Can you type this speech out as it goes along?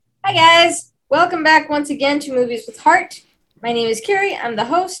Hi guys, welcome back once again to Movies with Heart. My name is Carrie, I'm the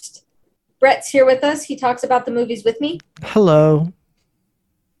host. Brett's here with us, he talks about the movies with me. Hello.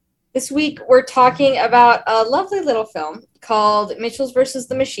 This week we're talking about a lovely little film called Mitchell's versus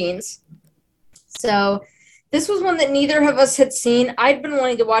the Machines. So this was one that neither of us had seen. I'd been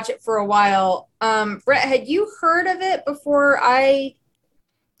wanting to watch it for a while. Brett, had you heard of it before I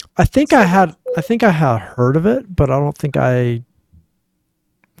I think I started? had I think I had heard of it, but I don't think I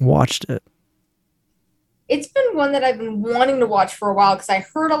watched it. It's been one that I've been wanting to watch for a while because I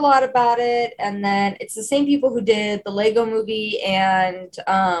heard a lot about it, and then it's the same people who did the Lego movie and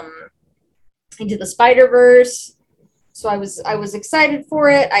Into the Spider-Verse. So I was excited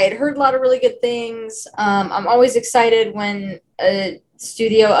for it. I had heard a lot of really good things. I'm always excited when a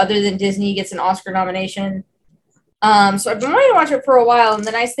studio other than Disney gets an Oscar nomination. So I've been wanting to watch it for a while, and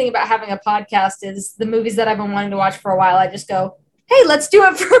the nice thing about having a podcast is the movies that I've been wanting to watch for a while, I just go, hey, let's do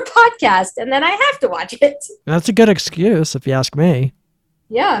it for a podcast, and then I have to watch it. That's a good excuse if you ask me.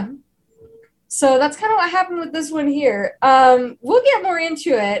 Yeah. So that's kind of what happened with this one here. We'll get more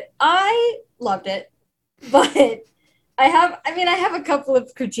into it. I loved it, but I have a couple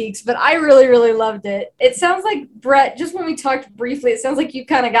of critiques, but I really, really loved it. It sounds like, Brett, just when we talked briefly, it sounds like you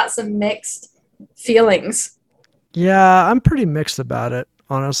kind of got some mixed feelings. Yeah, I'm pretty mixed about it,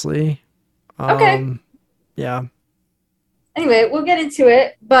 honestly. Okay. Um yeah. Anyway, we'll get into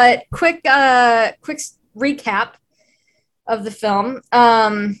it, but quick recap of the film.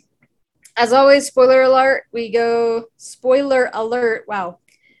 As always, spoiler alert, we go spoiler alert. Wow.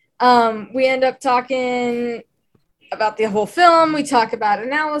 We end up talking about the whole film. We talk about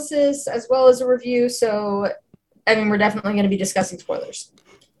analysis as well as a review. So, I mean, we're definitely going to be discussing spoilers.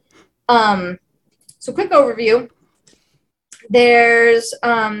 Um, so, quick overview. There's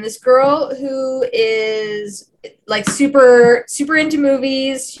this girl who is like super into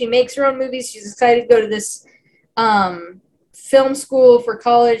movies. She makes her own movies. She's excited to go to this film school for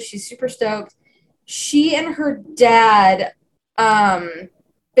college. She's super stoked. She and her dad, um,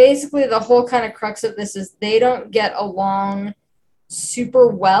 basically, the whole kind of crux of this is they don't get along super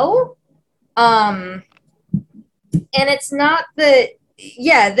well. Um, and it's not that,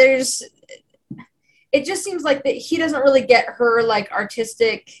 yeah, there's, it just seems like that he doesn't really get her like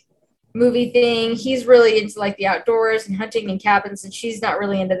artistic movie thing. He's really into like the outdoors and hunting and cabins, and she's not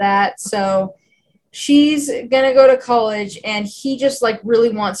really into that. So she's gonna go to college, and he just like really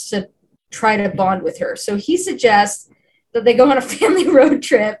wants to try to bond with her. So he suggests that they go on a family road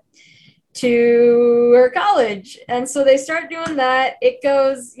trip to her college. And so they start doing that. It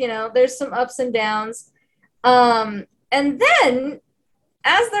goes, there's some ups and downs. And then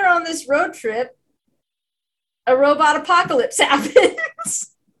as they're on this road trip, a robot apocalypse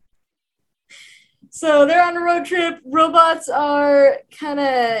happens. So they're on a road trip. Robots are kind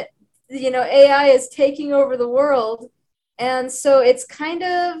of, AI is taking over the world. And so it's kind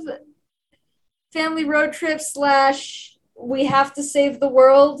of family road trip slash we have to save the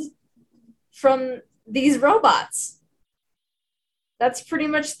world from these robots. That's pretty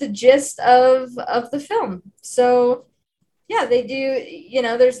much the gist of the film. So yeah, they do,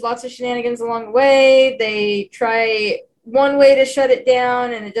 there's lots of shenanigans along the way. They try one way to shut it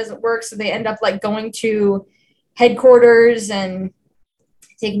down and it doesn't work, so they end up like going to headquarters and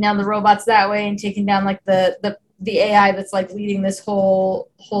taking down the robots that way and taking down like the AI that's like leading this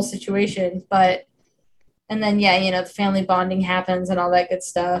whole situation. But and then yeah, the family bonding happens and all that good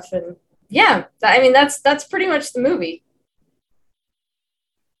stuff. And yeah, I mean that's pretty much the movie.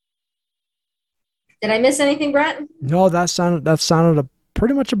 Did I miss anything, Brett? No,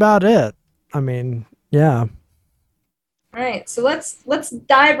 pretty much about it. I mean, yeah. All right, so let's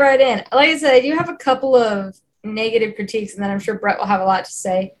dive right in. Like I said, I do have a couple of negative critiques, and then I'm sure Brett will have a lot to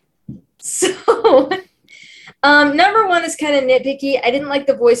say. So, number one is kind of nitpicky. I didn't like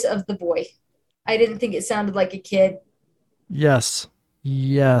the voice of the boy. I didn't think it sounded like a kid. Yes.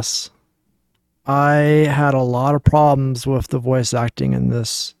 Yes. I had a lot of problems with the voice acting in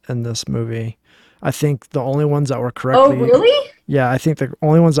this movie. I think the only ones that were Oh, correctly really? Yeah, I think the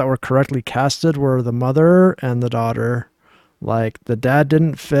only ones that were correctly casted were the mother and the daughter. Like the dad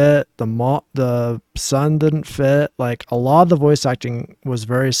didn't fit, the son didn't fit. Like a lot of the voice acting was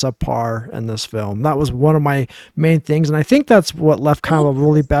very subpar in this film. That was one of my main things, and I think that's what left kind of a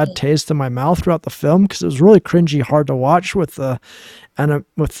really bad Interesting. taste in my mouth throughout the film because it was really cringy, hard to watch with the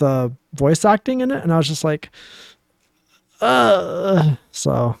voice acting in it, and I was just like,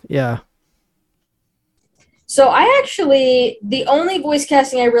 So yeah, So I actually the only voice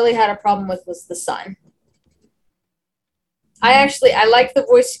casting I really had a problem with was the son. I liked the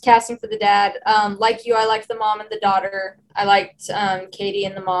voice casting for the dad. Like you, I liked the mom and the daughter. I liked Katie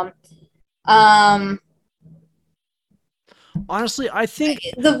and the mom. Um, Honestly, I think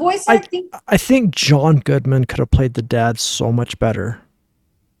the voice I acting, I think John Goodman could have played the dad so much better.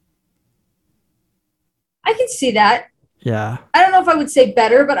 I can see that. Yeah. I don't know if I would say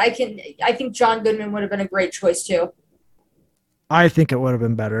better, but I think John Goodman would have been a great choice too. I think it would have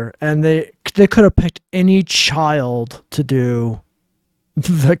been better. And they could have picked any child to do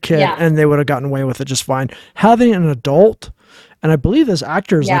the kid Yeah, and they would have gotten away with it just fine. Having an adult, and I believe this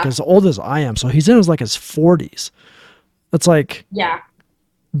actor is like yeah, as old as I am, so he's in his like his 40s. It's like yeah,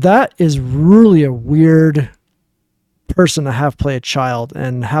 that is really a weird person to have play a child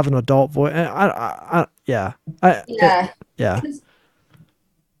and have an adult voice. Yeah, yeah. yeah,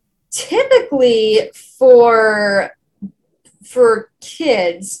 Typically for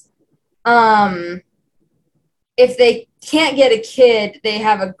kids, um, if they can't get a kid, they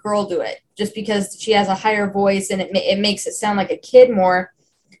have a girl do it just because she has a higher voice and it makes it sound like a kid more.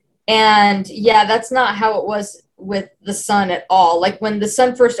 And yeah, that's not how it was with the son at all. Like when the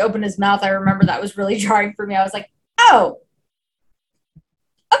son first opened his mouth, I remember that was really jarring for me. I was like, oh,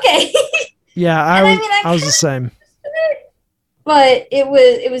 okay. yeah. And I mean, I was the same. but it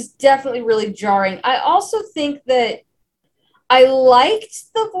was definitely really jarring. I also think that I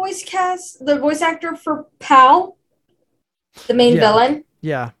liked the voice actor for Pal, the main Yeah, villain,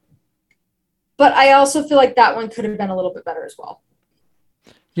 yeah, but I also feel like that one could have been a little bit better as well.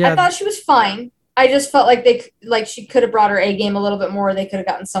 I yeah, thought she was fine. I just felt like she could have brought her A game a little bit more. They could have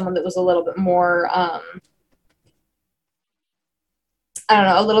gotten someone that was a little bit more I don't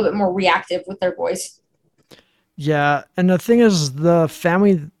know, a little bit more reactive with their voice. yeah. And the thing is, the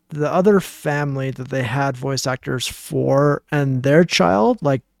other family that they had voice actors for, and their child,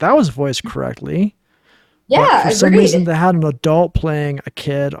 like that was voiced correctly. But Yeah, for some reason, agreed. they had an adult playing a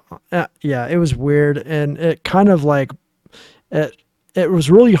kid. Yeah, it was weird, and it kind of like it. It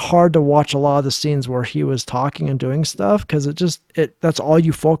was really hard to watch a lot of the scenes where he was talking and doing stuff because it that's all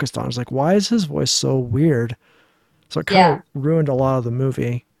you focused on. It's like, why is his voice so weird? So it kind of Yeah. ruined a lot of the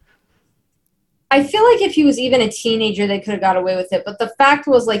movie. I feel like if he was even a teenager, they could have got away with it. But the fact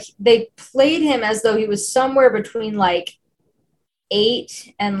was, like, they played him as though he was somewhere between like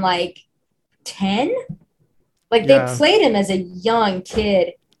 8 and like 10. Like they Yeah. played him as a young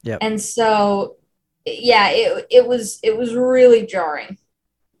kid, Yep. and so yeah, it was really jarring.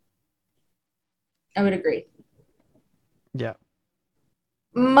 I would agree. Yeah.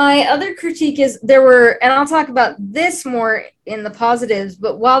 My other critique is there were, and I'll talk about this more in the positives,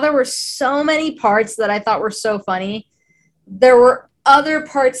 but while there were so many parts that I thought were so funny, there were other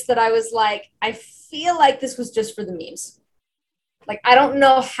parts that I was like, I feel like this was just for the memes. Like, I don't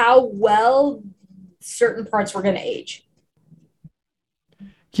know how well certain parts were going to age.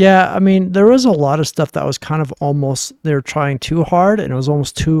 Yeah, I mean, there was a lot of stuff that was kind of almost they were trying too hard and it was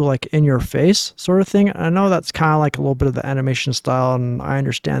almost too like in your face sort of thing. I know that's kind of like a little bit of the animation style and I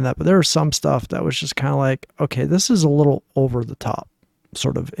understand that, but there was some stuff that was just kind of like, okay, this is a little over the top,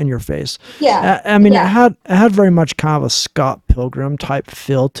 sort of in your face. Yeah. I mean, Yeah. it had very much kind of a Scott Pilgrim type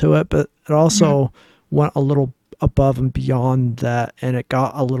feel to it, but it Mhm. also went a little above and beyond that and it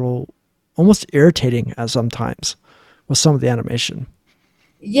got a little almost irritating at sometimes with some of the animation.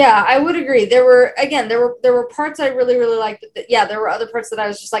 Yeah, I would agree. There were parts I really really liked, but yeah, there were other parts that I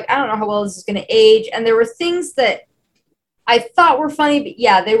was just like, I don't know how well this is going to age, and there were things that I thought were funny, but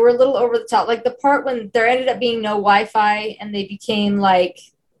yeah, they were a little over the top. Like the part when there ended up being no Wi-Fi and they became like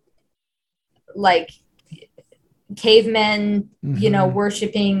cavemen, Hmm.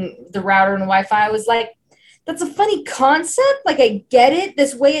 worshiping the router and Wi-Fi. I was like, that's a funny concept. Like I get it.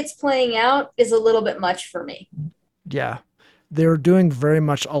 This way it's playing out is a little bit much for me. Yeah, they were doing very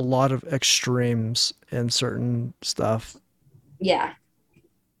much a lot of extremes in certain stuff. Yeah.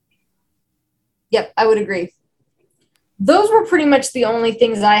 Yep, I would agree. Those were pretty much the only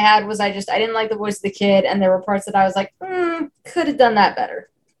things I had. I didn't like the voice of the kid, and there were parts that I was like, could have done that better.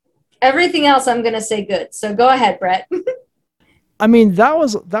 Everything else I'm gonna say good. So go ahead, Brett. I mean, that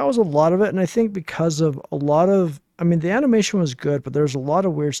was a lot of it, and I think because of a lot of, I mean, the animation was good, but there's a lot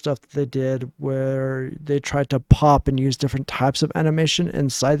of weird stuff that they did where they tried to pop and use different types of animation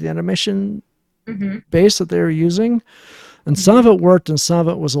inside the animation Mm-hmm. base that they were using, and some Mm-hmm. of it worked, and some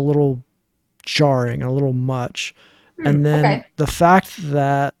of it was a little jarring, a little much. And then Okay. the fact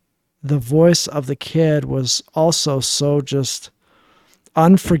that the voice of the kid was also so just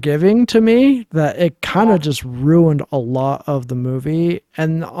unforgiving to me that it kind of Yeah. just ruined a lot of the movie.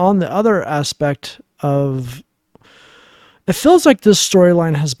 And on the other aspect of it feels like this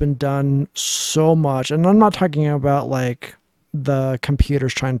storyline has been done so much, and I'm not talking about like the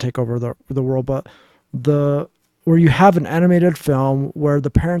computers trying to take over the world, but the where you have an animated film where the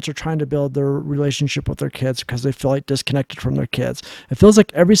parents are trying to build their relationship with their kids because they feel like disconnected from their kids. It feels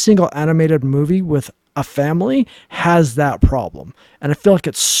like every single animated movie with a family has that problem. And I feel like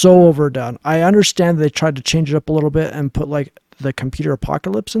it's so overdone. I understand they tried to change it up a little bit and put like the computer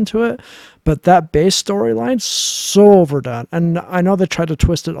apocalypse into it, but that base storyline's so overdone. And I know they tried to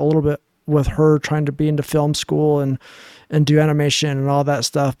twist it a little bit with her trying to be into film school and do animation and all that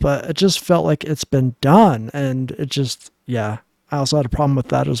stuff, but it just felt like it's been done. And it just, yeah, I also had a problem with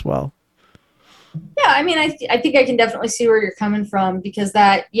that as well. Yeah, I mean, I think I can definitely see where you're coming from because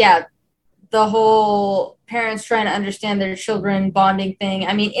that, yeah, the whole parents trying to understand their children bonding thing.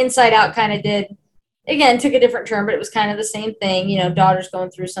 I mean, Inside Out kind of did, again, took a different turn, but it was kind of the same thing. You know, daughters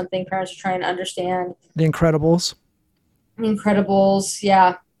going through something, parents are trying to understand. The Incredibles. Incredibles,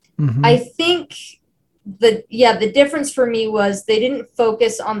 yeah. Mm-hmm. I think the difference for me was they didn't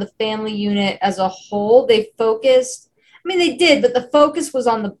focus on the family unit as a whole. They focused, I mean, they did, but the focus was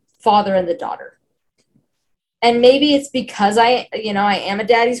on the father and the daughter. And maybe it's because I am a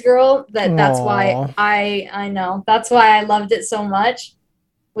daddy's girl that's why Aww. I know that's why I loved it so much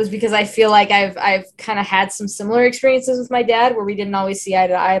was because I feel like I've kind of had some similar experiences with my dad where we didn't always see eye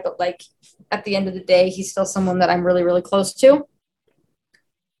to eye, but like at the end of the day, he's still someone that I'm really really close to.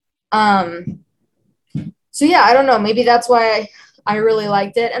 Um, so yeah, I don't know. Maybe that's why I really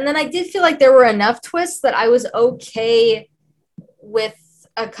liked it. And then I did feel like there were enough twists that I was okay with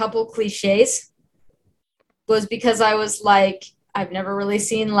a couple cliches. Was because I was like, I've never really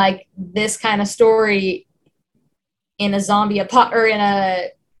seen like this kind of story in a or in a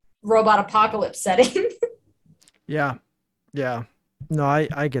robot apocalypse setting. Yeah. Yeah. No,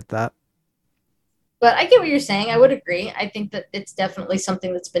 I get that. But I get what you're saying. I would agree. I think that it's definitely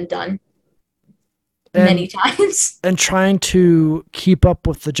something that's been done many And times. and trying to keep up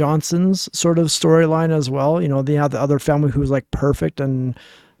with the Johnsons sort of storyline as well. You know, they have the other family who's like perfect, and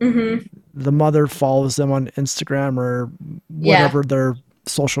Mm-hmm. the mother follows them on Instagram or Yeah. whatever their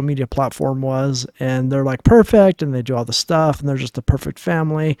social media platform was, and they're like perfect and they do all the stuff and they're just the perfect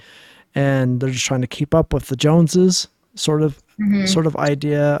family, and they're just trying to keep up with the Joneses sort of Mm-hmm.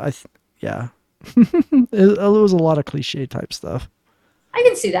 idea. Yeah. It was a lot of cliche type stuff. I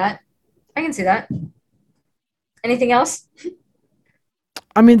can see that. I can see that. Anything else?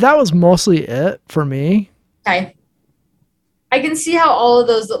 I mean, that was mostly it for me. Okay. I can see how all of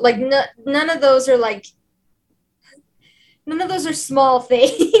those like none of those are like none of those are small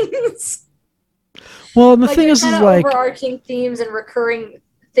things. Well, and the Like thing they're is kind of like overarching themes and recurring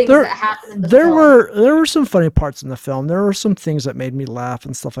things there that happen in the there film. were there were some funny parts in the film. There were some things that made me laugh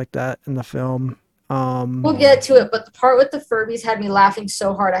and stuff like that in the film. We'll get to it, but the part with the Furbies had me laughing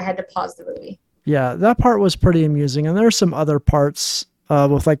so hard I had to pause the movie. Yeah, that part was pretty amusing, and there are some other parts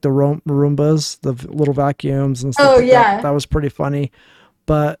with like the Roombas, the little vacuums and stuff Oh like that. yeah. That was pretty funny,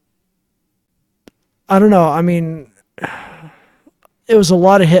 but I don't know. I mean, it was a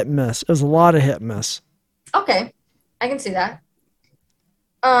lot of hit and miss. It was a lot of hit and miss. Okay. I can see that.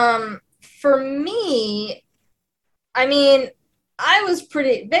 For me, I mean,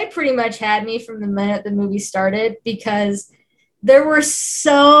 they pretty much had me from the minute the movie started because there were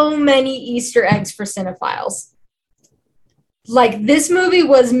so many Easter eggs for cinephiles. Like this movie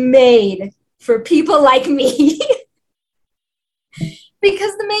was made for people like me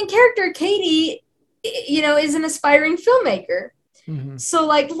because the main character, Katie, is an aspiring filmmaker. Mm-hmm. So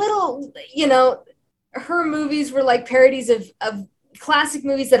like her movies were like parodies of classic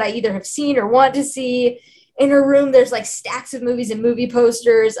movies that I either have seen or want to see. In her room, there's like stacks of movies and movie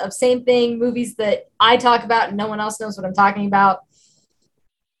posters of same thing, movies that I talk about and no one else knows what I'm talking about.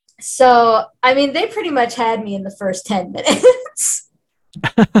 So, I mean, they pretty much had me in the first 10 minutes.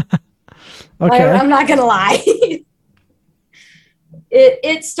 Okay. I'm not going to lie.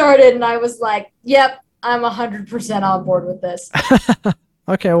 It started and I was like, yep, I'm 100% on board with this.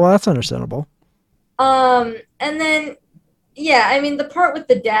 Okay, well that's understandable. And then yeah, I mean the part with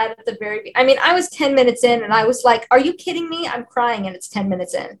the dad at the I mean, I was 10 minutes in and I was like, are you kidding me? I'm crying and it's 10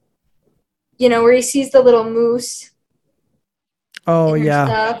 minutes in. Where he sees the little moose Oh in her yeah,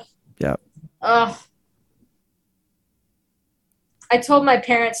 stuff. yeah. Ugh. I told my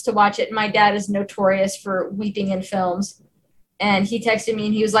parents to watch it, and my dad is notorious for weeping in films. And he texted me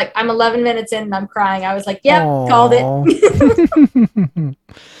and he was like, I'm 11 minutes in and I'm crying. I was like, yep, called it. Oh.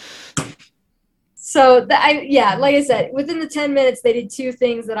 So yeah, like I said, within the 10 minutes, they did two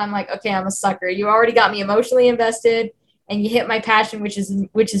things that I'm like, okay, I'm a sucker. You already got me emotionally invested and you hit my passion, which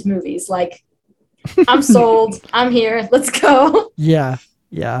is movies. Like, I'm sold. I'm here. Let's go. Yeah,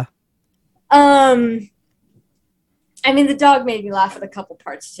 yeah. Um, I mean, the dog made me laugh at a couple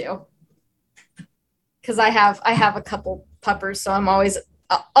parts too, because I have a couple puppers, so I'm always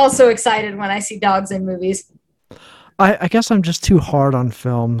also excited when I see dogs in movies. I guess I'm just too hard on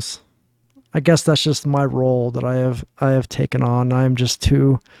films. I guess that's just my role that I have taken on. I'm just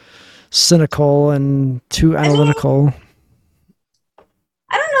too cynical and too I mean, analytical.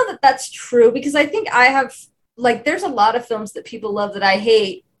 I don't know that that's true because I think I have like there's a lot of films that people love that I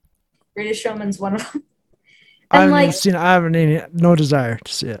hate. Greatest Showman's one of them, I and haven't even like seen it. I haven't any no desire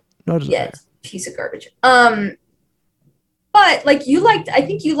to see it. No yeah, desire. it's a piece of garbage. But like you liked, I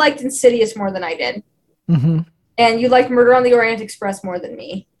think you liked Insidious more than I did, Hmm. and you liked Murder on the Orient Express more than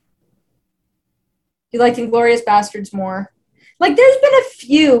me. You liked Inglorious Bastards more. Like there's been a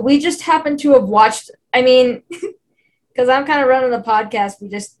few we just happen to have watched. I mean, because I'm kind of running a podcast, we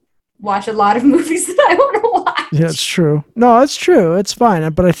just watch a lot of movies that I want to Yeah, it's watch. true. No, it's true. It's fine.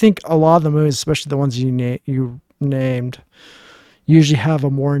 But I think a lot of the movies, especially the ones you named, usually have a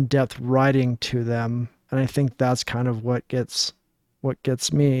more in-depth writing to them, and I think that's kind of what gets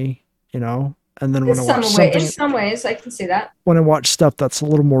me, you know. And then In some way, in some ways, I can see that. when I watch stuff that's a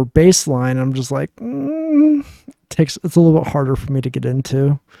little more baseline, I'm just like, it's a little bit harder for me to get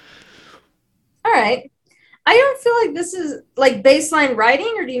into. All right. I don't feel like this is like baseline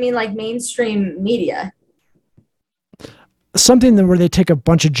writing, or do you mean like mainstream media? Something that where they take a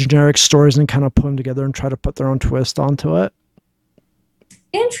bunch of generic stories and kind of put them together and try to put their own twist onto it.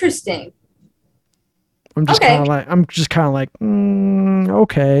 Interesting. I'm Okay. just kind of like,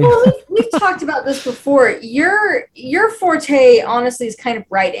 okay. Well, we've talked about this before. Your forte, honestly, is kind of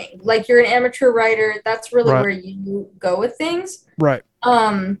writing. Like you're an amateur writer. That's really Right, where you go with things. right,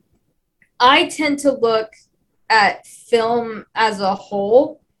 Um, I tend to look at film as a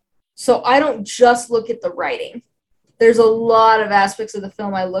whole, so I don't just look at the writing. There's a lot of aspects of the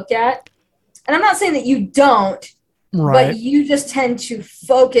film I look at, and I'm not saying that you don't, but right. you just tend to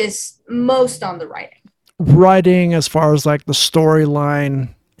focus most on the writing. Writing as far as like the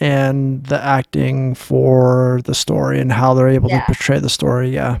storyline and the acting for the story and how they're able to Yeah, portray the story.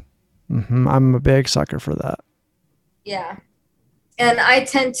 Yeah. I'm a big sucker for that. yeah. And I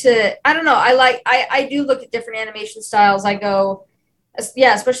tend to, I don't know, I do look at different animation styles. I go,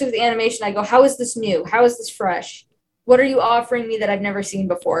 yeah, especially with the animation, I go, how is this new? How is this fresh? What are you offering me that I've never seen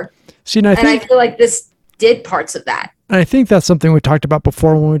before? See, and I And I think feel like this did parts of that. I think that's something we talked about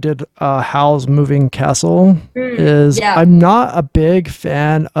before when we did Hal's Moving Castle. Is Yeah, I'm not a big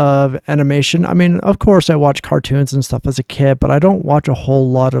fan of animation. I mean, of course, I watch cartoons and stuff as a kid, but I don't watch a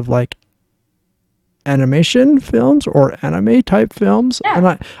whole lot of like animation films or anime type films. yeah.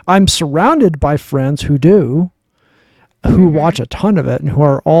 And I'm surrounded by friends who do, who Mm-hmm. watch a ton of it and who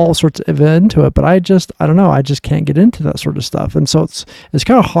are all sorts of into it, but I don't know, I just can't get into that sort of stuff. And so it's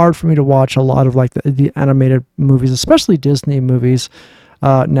kind of hard for me to watch a lot of like the animated movies, especially Disney movies.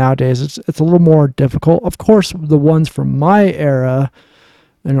 Nowadays it's a little more difficult. Of course, the ones from my era,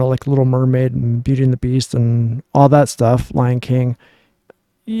 like Little Mermaid and Beauty and the Beast and all that stuff, Lion King,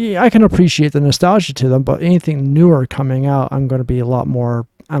 yeah, I can appreciate the nostalgia to them, but anything newer coming out, I'm going to be a lot more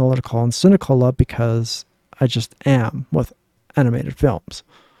analytical and cynical of, because I just am with animated films.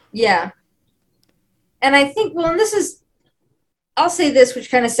 Yeah. And I think, well, and this is, I'll say this, which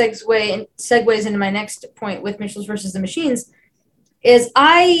kind of segues into my next point with Mitchell's versus the Machines, is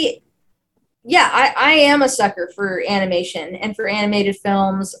I am a sucker for animation and for animated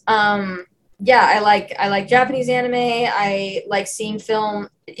films. Yeah, I like Japanese anime. I like seeing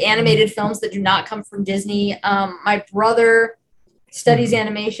animated films that do not come from Disney. My brother studies Hmm.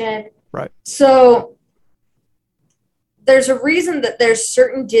 animation, Right. so there's a reason that there's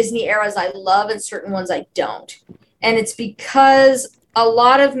certain Disney eras I love and certain ones I don't. And it's because a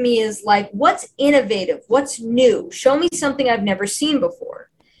lot of me is like, what's innovative? What's new? Show me something I've never seen before.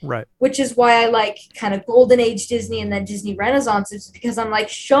 Right. Which is why I like kind of golden age Disney and then Disney Renaissance, is because I'm like,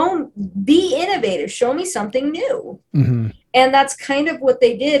 be innovative, show me something new. Hmm. And that's kind of what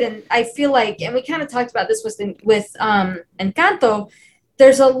they did. And I feel like, and we kind of talked about this with Encanto,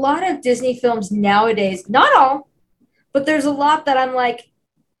 there's a lot of Disney films nowadays, not all, but there's a lot that I'm like,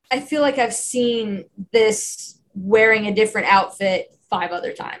 I feel like I've seen this wearing a different outfit 5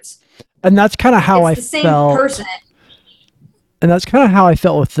 other times. And that's kind of how It's I the same felt. person. And that's kind of how I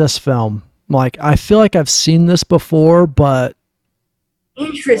felt with this film. Like, I feel like I've seen this before, but,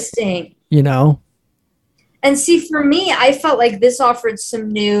 Interesting. you know, And see, for me, I felt like this offered some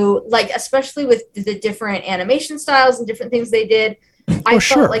new, like, especially with the different animation styles and different things they did. oh, I felt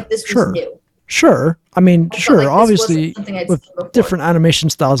sure, like this was sure, new. sure. I mean, I felt sure, like this wasn't obviously something I'd with seen before. different animation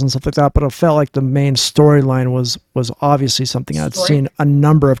styles and stuff like that, but I felt like the main storyline was obviously something I'd Story. seen a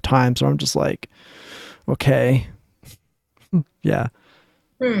number of times where I'm just like, okay, Yeah.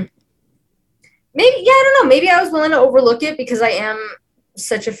 Hmm. Maybe, yeah, I don't know. Maybe I was willing to overlook it because I am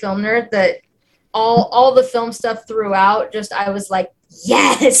such a film nerd that all the film stuff throughout, just I was like,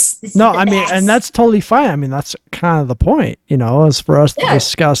 yes, this is No, the I mean, and best. that's totally fine. I mean, that's kind of the point, is for us to Yeah,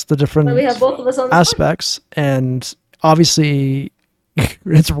 discuss the but we have different both of us on this podcast. aspects. And obviously,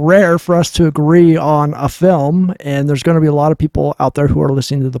 it's rare for us to agree on a film. And there's going to be a lot of people out there who are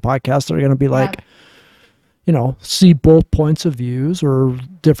listening to the podcast that are going to be Yeah. like, see both points of views or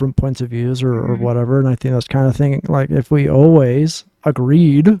different points of views or Mm-hmm. whatever. And I think that's kind of thing. Like if we always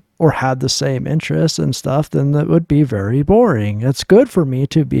agreed or had the same interests and stuff, then that would be very boring. It's good for me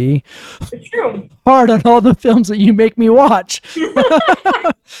to be It's true. hard on all the films that you make me watch.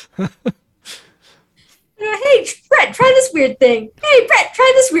 Hey, Brett, try this weird thing. Hey, Brett,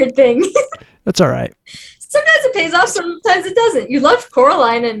 try this weird thing. That's all right. Sometimes it pays off, sometimes it doesn't. You loved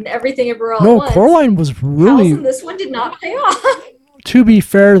Coraline and Everything Everywhere All at No, Once. Coraline was House really, in this one did not pay off. to be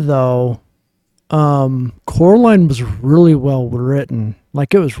fair though, Coraline was really well written.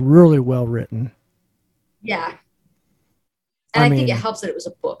 Like it was really well written. Yeah. And I I think it mean, helps that it was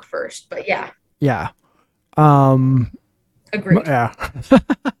a book first, but yeah, yeah. Um, agreed. yeah.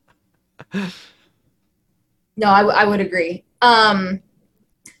 No, I would agree.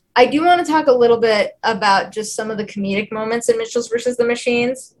 I do want to talk a little bit about just some of the comedic moments in Mitchell's versus the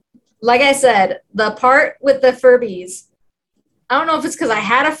Machines. Like I said, the part with the Furbies, I don't know if it's because I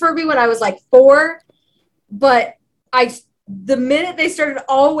had a Furby when I was like 4, but the minute they started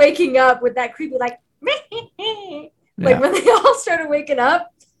all waking up with that creepy like like Yeah. when they all started waking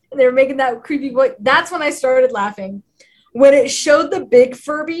up and they were making that creepy voice, that's when I started laughing. When it showed the big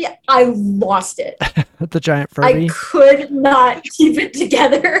Furby, I lost it. The giant I Furby. could not keep it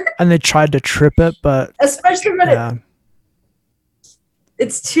together. And they tried to trip it, but Especially when yeah.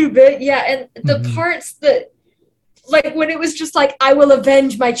 it's too big. Yeah, and the Mm-hmm. parts that like when it was just like I will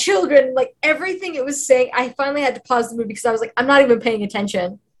avenge my children, like everything it was saying, I finally had to pause the movie because I was like, I'm not even paying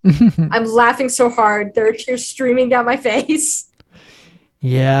attention. I'm laughing so hard. There are tears streaming down my face.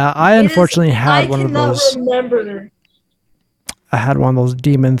 Yeah, I It is unfortunately had I one of cannot those. remember. I had one of those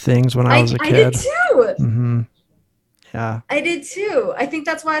demon things when I was a I did kid. too. Mm-hmm. Yeah. I did too. I think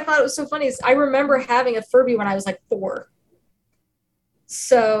that's why I thought it was so funny. Is I remember having a Furby when I was like 4.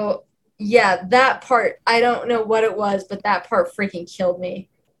 So yeah, that part, I don't know what it was, but that part freaking killed me.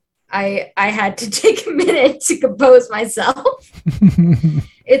 I had to take a minute to compose myself.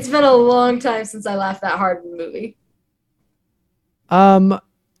 It's been a long time since I laughed that hard in a movie. um,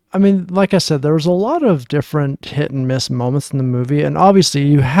 I mean, like I said, there was a lot of different hit and miss moments in the movie, and obviously,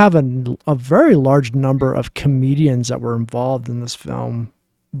 you have a very large number of comedians that were involved in this film,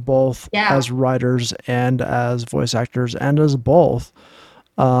 both Yeah. as writers and as voice actors, and as both.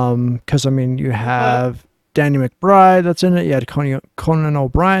 Because I mean, you Uh-huh. have Danny McBride that's in it. You had Conan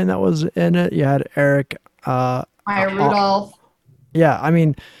O'Brien that was in it. You had Eric. Maya Rudolph. Yeah, I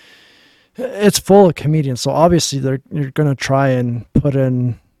mean, it's full of comedians, so obviously you're gonna try and put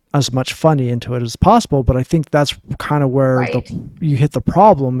in as much funny into it as possible. But I think that's kind of where the Right. you hit the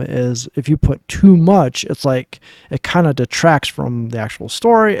problem is if you put too much, it's like it kind of detracts from the actual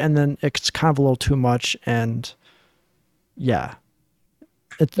story, and then it's kind of a little too much, and yeah,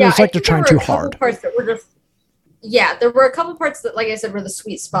 Yeah, it's I like they're think there trying were too a couple hard. parts that were just yeah, there were a couple parts that, like I said, were the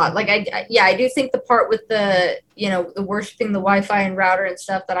sweet spot. Like yeah, I do think the part with the the worshiping the Wi-Fi and router and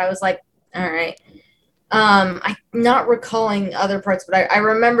stuff that I was like, all right. I'm not recalling other parts, but I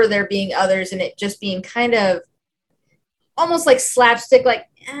remember there being others and it just being kind of almost like slapstick, like,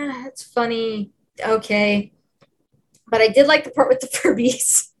 it's funny, okay. But I did like the part with the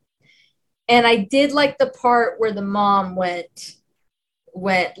Furbies, and I did like the part where the mom went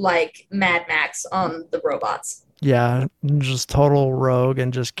like Mad Max on the robots. Yeah, just total rogue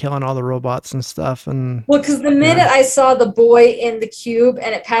and just killing all the robots and stuff. And Well, because the minute yeah, I saw the boy in the cube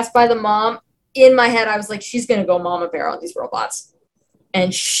and it passed by the mom, in my head I was like, she's gonna go mama bear on these robots,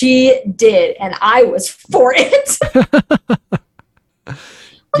 and she did, and I was for it. Because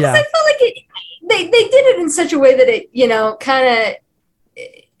I yeah, felt like they did it in such a way that it kind of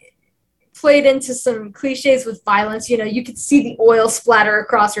played into some cliches with violence. You could see the oil splatter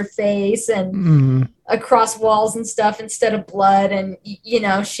across her face and mm, across walls and stuff instead of blood, and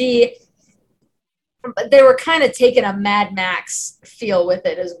they were kind of taking a Mad Max feel with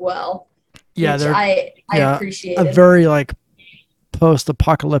it as well, yeah, which they're I yeah a appreciated. very like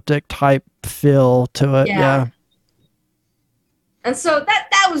post-apocalyptic type feel to it. Yeah. Yeah, And so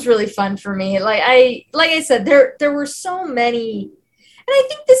that was really fun for me. Like I said, there were so many, and I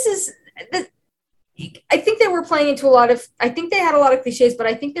think this is the I think they were playing into a lot of, I think they had a lot of cliches, but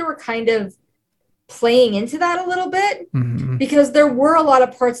I think they were kind of playing into that a little bit, Mm-hmm. because there were a lot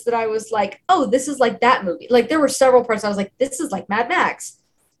of parts that I was like, oh, this is like that movie. Like there were several parts I was like, this is like Mad Max.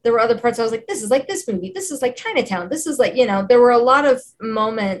 There were other parts I was like, this is like this movie. This is like Chinatown. This is like, there were a lot of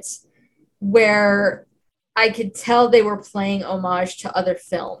moments where I could tell they were playing homage to other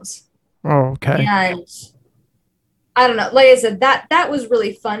films. Oh, okay. And I don't know, like I said, that was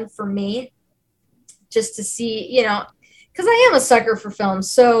really fun for me, just to see, because I am a sucker for films.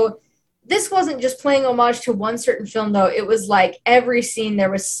 So this wasn't just playing homage to one certain film, though. It was like every scene there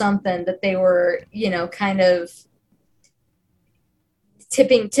was something that they were, kind of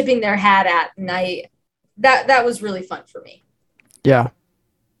tipping their hat at, and that was really fun for me. Yeah.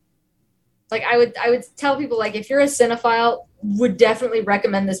 Like I would tell people, like, if you're a cinephile, would definitely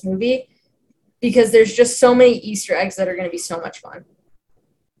recommend this movie, because there's just so many Easter eggs that are going to be so much fun.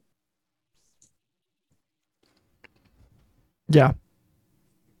 Yeah.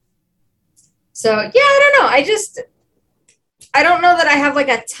 So yeah, I don't know. I don't know that I have like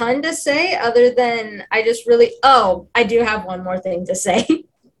a ton to say, other than I do have one more thing to say.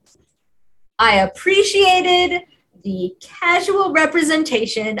 I appreciated the casual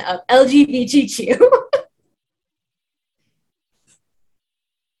representation of LGBTQ.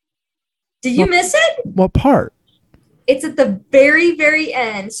 Did you What, miss it? what part? It's at the very, very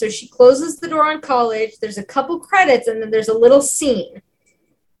end. So she closes the door on college. There's a couple credits, and then there's a little scene.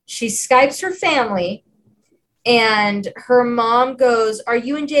 She Skypes her family, and her mom goes, "Are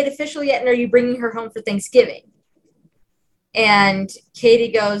you and Jade official yet? And are you bringing her home for Thanksgiving?" And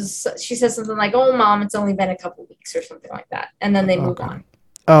Katie goes, she says something like, "Oh, Mom, it's only been a couple weeks," or something like that. And then they move Okay. on.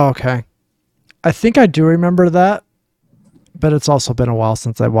 Oh, okay. I think I do remember that, but it's also been a while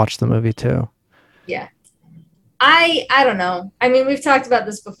since I watched the movie too. Yeah. I don't know. I mean, we've talked about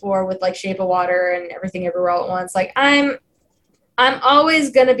this before with like Shape of Water and Everything Everywhere All at Once. Like I'm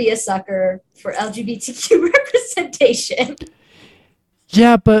always gonna be a sucker for LGBTQ representation.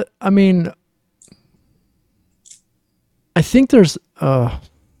 Yeah, but I mean, I think there's well,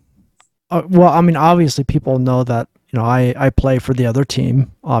 I mean, obviously people know that, I play for the other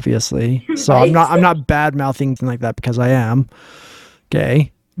team, obviously. So I'm Right? not bad mouthing anything like that because I am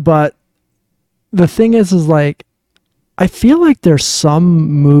gay. But the thing is like I feel like there's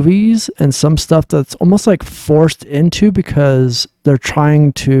some movies and some stuff that's almost like forced into because they're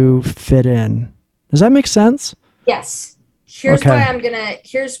trying to fit in. Does that make sense? Yes. Okay.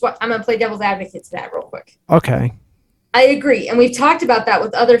 Here's what I'm gonna play devil's advocate to that real quick. Okay. I agree. And we've talked about that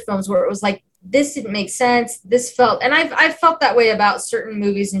with other films where it was like, this didn't make sense. This felt, and I've felt that way about certain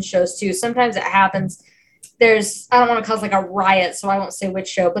movies and shows too. Sometimes it happens. I don't want to cause like a riot, so I won't say which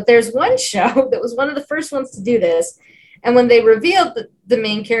show, but there's one show that was one of the first ones to do this. And when they revealed that the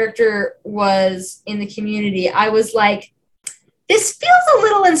main character was in the community, I was like, this feels a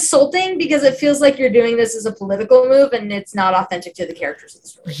little insulting, because it feels like you're doing this as a political move and it's not authentic to the characters of the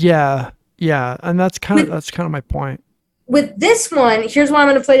story. Yeah. Yeah. And With that's kind of my point. with this one, here's why I'm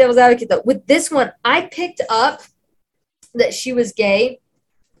going to play devil's advocate though. With this one, I picked up that she was gay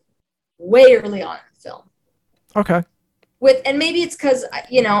way early on in the film. Okay. And maybe it's because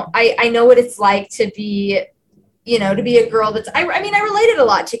I know what it's like to be, to be a girl that's, I mean, I related a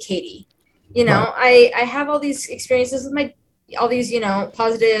lot to Katie. Right. I have all these experiences with all these,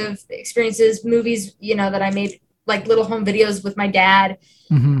 positive experiences, movies, that I made, like little home videos with my dad.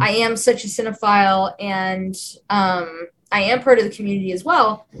 Mm-hmm. I am such a cinephile, and I am part of the community as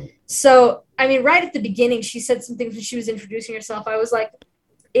well. So, I mean, right at the beginning, she said some things when she was introducing herself. I was like,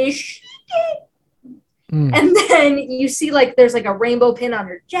 is she gay? Mm. And then you see like there's like a rainbow pin on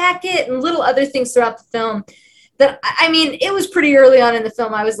her jacket and little other things throughout the film that, I mean, it was pretty early on in the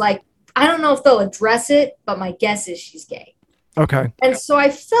film. I was like, I don't know if they'll address it, but my guess is she's gay. Okay. And so I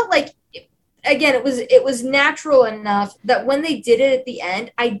felt like, again, it was natural enough that when they did it at the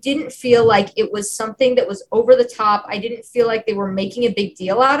end, I didn't feel like it was something that was over the top. I didn't feel like they were making a big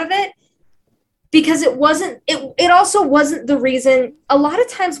deal out of it, because it also wasn't the reason. A lot of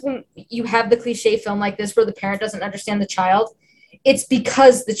times when you have the cliche film like this where the parent doesn't understand the child, it's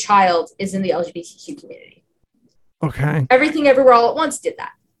because the child is in the LGBTQ community. Okay. Everything Everywhere All at Once did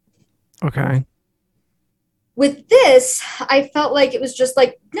that. Okay. With this, I felt like it was just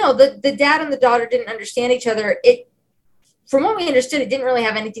like, no, the dad and the daughter didn't understand each other. From what we understood, it didn't really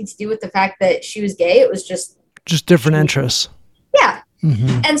have anything to do with the fact that she was gay. It was just different interests. Yeah.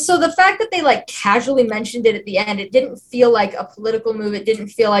 Mm-hmm. And so the fact that they like casually mentioned it at the end, it didn't feel like a political move. It didn't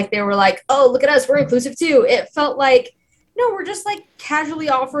feel like they were like, oh, look at us, we're inclusive too. It felt like, no, we're just like casually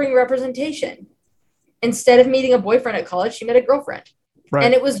offering representation. Instead of meeting a boyfriend at college, she met a girlfriend. Right.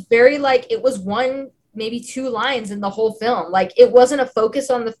 And it was very like, it was one, maybe two lines in the whole film. Like, it wasn't a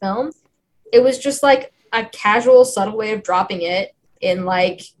focus on the film. it was just like a casual, subtle way of dropping it in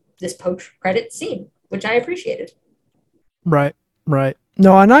like this post-credit scene, which I appreciated. Right, right.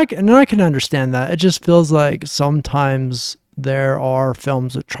 No, and I can understand that. It just feels like sometimes there are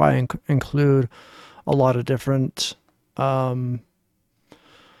films that try and include a lot of different, um,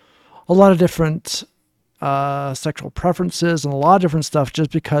 a lot of different sexual preferences and a lot of different stuff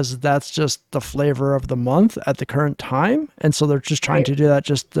just because that's just the flavor of the month at the current time. And so they're just trying Right. to do that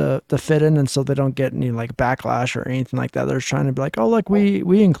just to fit in. And so they don't get any like backlash or anything like that. They're just trying to be like, oh, like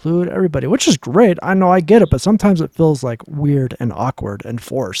we include everybody, which is great. I know I get it, but sometimes it feels like weird and awkward and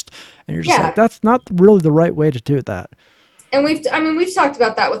forced. And you're just like, Yeah. that's not really the right way to do that. And we've talked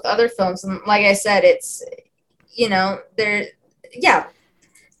about that with other films. And like I said, it's, yeah,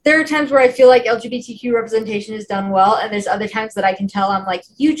 there are times where I feel like LGBTQ representation is done well, and there's other times that I can tell I'm like,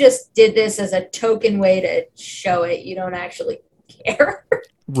 you just did this as a token way to show it. You don't actually care.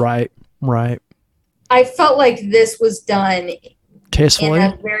 Right. Right. I felt like this was done in Tastefully.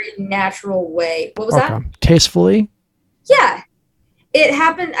 a very natural way. What was Okay. that? Tastefully. Yeah, it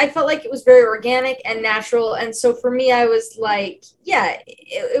happened. I felt like it was very organic and natural. And so for me, I was like, yeah,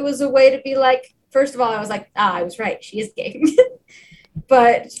 it was a way to be like, first of all, I was like, I was right. She is gay.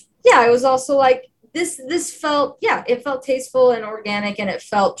 But yeah, it was also like this felt, yeah, it felt tasteful and organic, and it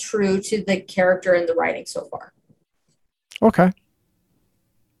felt true to the character and the writing so far. Okay.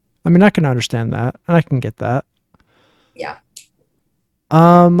 I mean, I can understand that and I can get that. Yeah.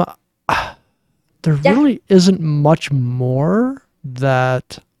 Um, there Yeah. really isn't much more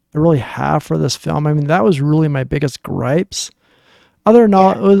that I really have for this film. I mean, that was really my biggest gripes. Other than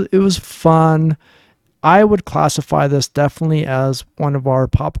all, Yeah. it was fun. I would classify this definitely as one of our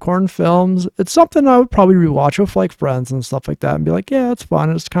popcorn films. It's something I would probably rewatch with like friends and stuff like that and be like, yeah, it's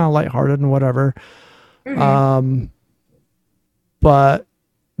fun. It's kind of lighthearted and whatever. Mm-hmm. Um, but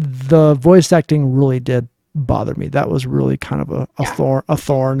the voice acting really did bother me. That was really kind of Yeah. a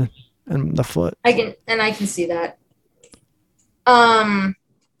thorn in the foot. I can see that. Um,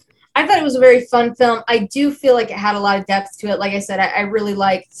 I thought it was a very fun film. I do feel like it had a lot of depth to it. Like I said, I really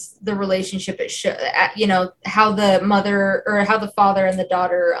liked the relationship it showed. How the mother or how the father and the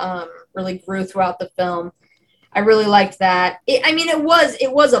daughter really grew throughout the film. I really liked that. I mean, it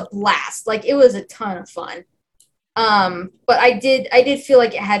was a blast. Like it was a ton of fun. But I did feel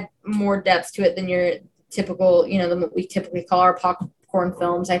like it had more depth to it than your typical, the what we typically call our popcorn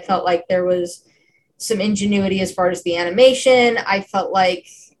films. I felt like there was some ingenuity as far as the animation. I felt like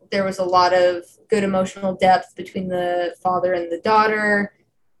there was a lot of good emotional depth between the father and the daughter.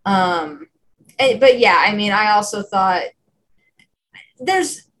 But yeah, I mean, I also thought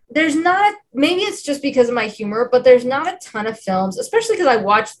there's not, maybe it's just because of my humor, but there's not a ton of films, especially because I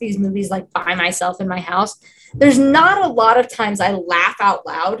watch these movies like by myself in my house. There's not a lot of times I laugh out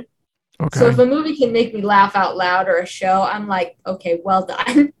loud. So Okay. if a movie can make me laugh out loud or a show, I'm like, okay, well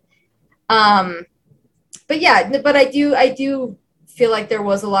done. um, but yeah, but I do feel like there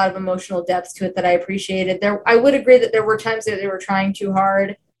was a lot of emotional depth to it that I appreciated. I would agree that there were times that they were trying too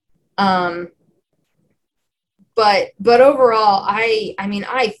hard. Um, but overall, I mean,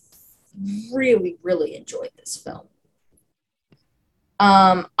 I really really enjoyed this film.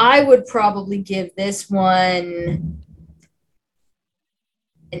 I would probably give this one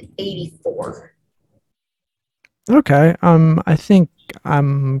an 84. Okay. I think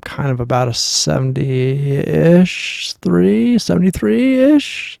I'm kind of about a 70-ish,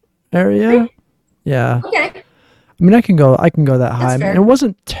 73-ish area. Yeah. Okay, I mean, I can go that high. that's I mean, it fair.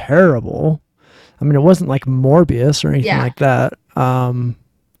 wasn't terrible. I mean, it wasn't like Morbius or anything Yeah. like that.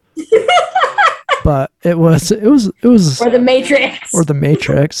 But it was Or the Matrix. or The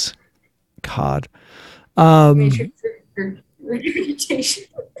Matrix. God. Matrix Um, regurgitation.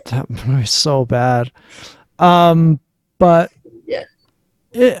 that movie's so bad. But Yeah.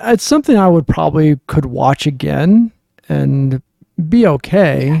 it's something I would probably could watch again and be Yeah.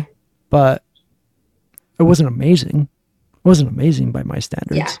 okay, but it wasn't amazing. It wasn't amazing by my Yeah.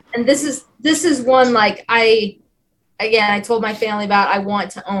 standards. And this is one like I told my family about. I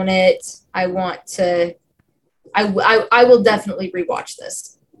want to own it. I want to. I will definitely rewatch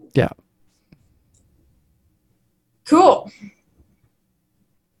this. Yeah. Cool.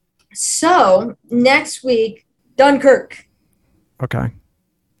 So next week, Dunkirk. Okay.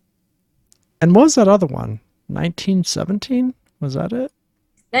 And what was that other one? 1917? Was that it?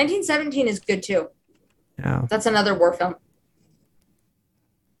 1917 is good too. Yeah. That's another war film.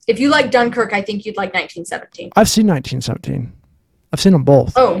 If you like Dunkirk, I think you'd like 1917. I've seen 1917. I've seen them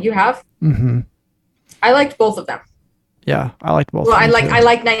both. Oh, you have? Mm-hmm. I liked both of them. Yeah, I liked both Well, of them too. I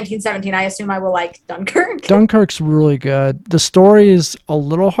like 1917. I assume I will like Dunkirk. Dunkirk's really good. The story is a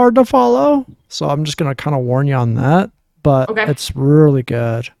little hard to follow, so I'm just gonna kind of warn you on that. But Okay, it's really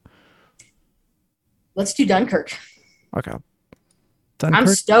good. let's do Dunkirk. Okay, I'm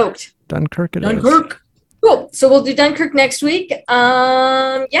Dunkirk. stoked. Dunkirk it is. Dunkirk. Cool. So we'll do Dunkirk next week.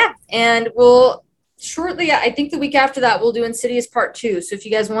 Yeah, and we'll shortly. I think the week after that we'll do Insidious Part 2. So if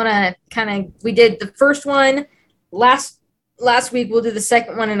you guys want to kind of, we did the first one last week. We'll do the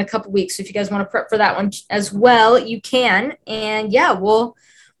second one in a couple weeks. So if you guys want to prep for that one as well, you can. And yeah, we'll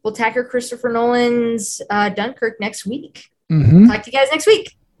tackle Christopher Nolan's Dunkirk next week. Mm-hmm. Talk to you guys next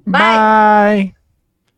week. Bye. Bye.